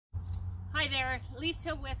Hi there,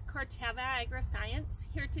 Lisa with Corteva Agriscience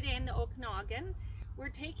here today in the Okanagan. We're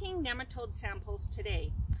taking nematode samples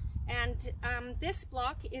today, and this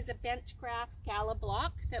block is a bench graft gala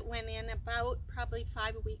block that went in about probably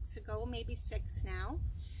 5 weeks ago, maybe 6 now.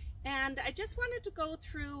 And I just wanted to go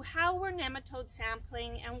through how we're nematode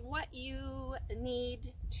sampling and what you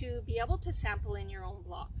need to be able to sample in your own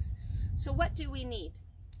blocks. So what do we need?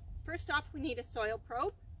 First off, we need a soil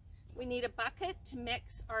probe. We need a bucket to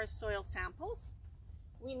mix our soil samples.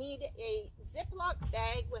 We need a Ziploc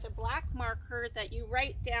bag with a black marker that you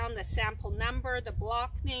write down the sample number, the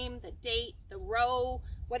block name, the date, the row,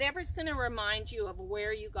 whatever's going to remind you of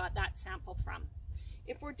where you got that sample from.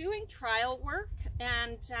 If we're doing trial work,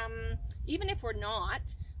 and even if we're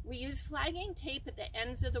not, we use flagging tape at the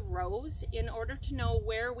ends of the rows in order to know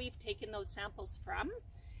where we've taken those samples from.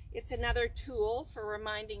 It's another tool for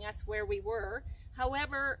reminding us where we were.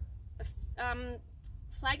 However,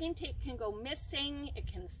 flagging tape can go missing, it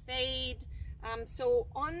can fade. So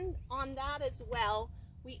on that as well,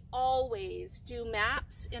 we always do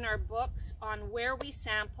maps in our books on where we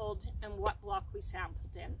sampled and what block we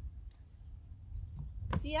sampled in.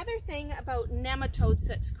 The other thing about nematodes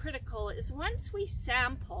that's critical is once we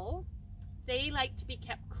sample, they like to be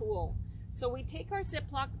kept cool. So we take our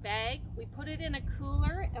Ziploc bag, we put it in a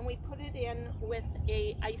cooler, and we put it in with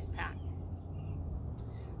an ice pack.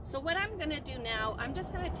 So what I'm going to do now, I'm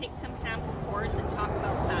just going to take some sample cores and talk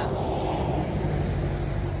about that.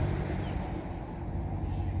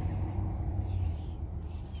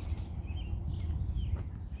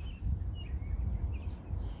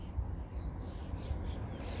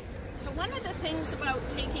 So one of the things about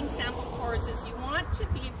taking sample cores is you want to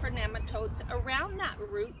be for nematodes around that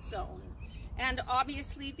root zone. And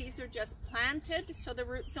obviously these are just planted, so the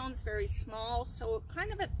root zone's very small, so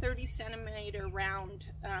kind of a 30 centimeter round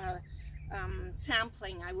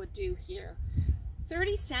sampling I would do here.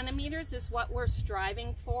 30 centimeters is what we're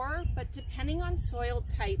striving for, but depending on soil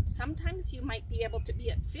type, sometimes you might be able to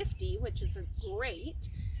be at 50, which is great,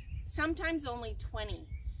 sometimes only 20.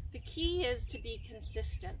 The key is to be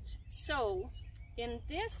consistent. So in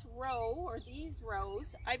this row, or these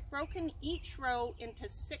rows, I've broken each row into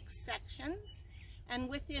 6 sections, and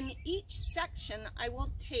within each section I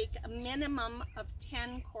will take a minimum of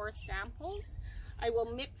 10 core samples. I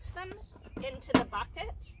will mix them into the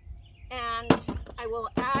bucket, and I will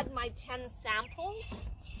add my 10 samples,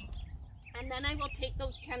 and then I will take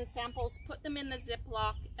those 10 samples, put them in the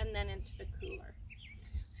Ziploc, and then into the cooler.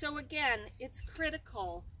 So again, it's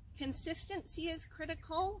critical. Consistency is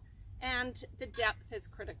critical, and the depth is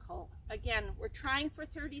critical. Again, we're trying for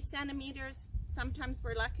 30 centimeters. Sometimes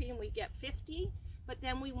we're lucky and we get 50, but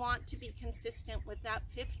then we want to be consistent with that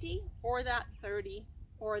 50 or that 30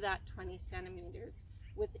 or that 20 centimeters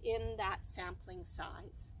within that sampling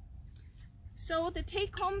size. So the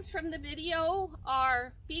take-homes from the video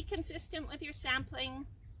are: be consistent with your sampling,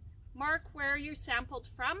 mark where you sampled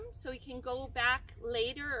from so you can go back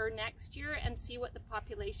later or next year and see what the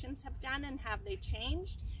populations have done and have they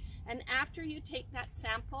changed. And after you take that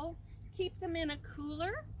sample, keep them in a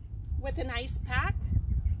cooler with an ice pack.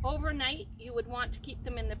 Overnight, you would want to keep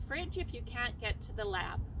them in the fridge if you can't get to the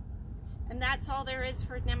lab. And that's all there is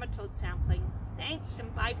for nematode sampling. Thanks,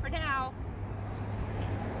 and bye for now.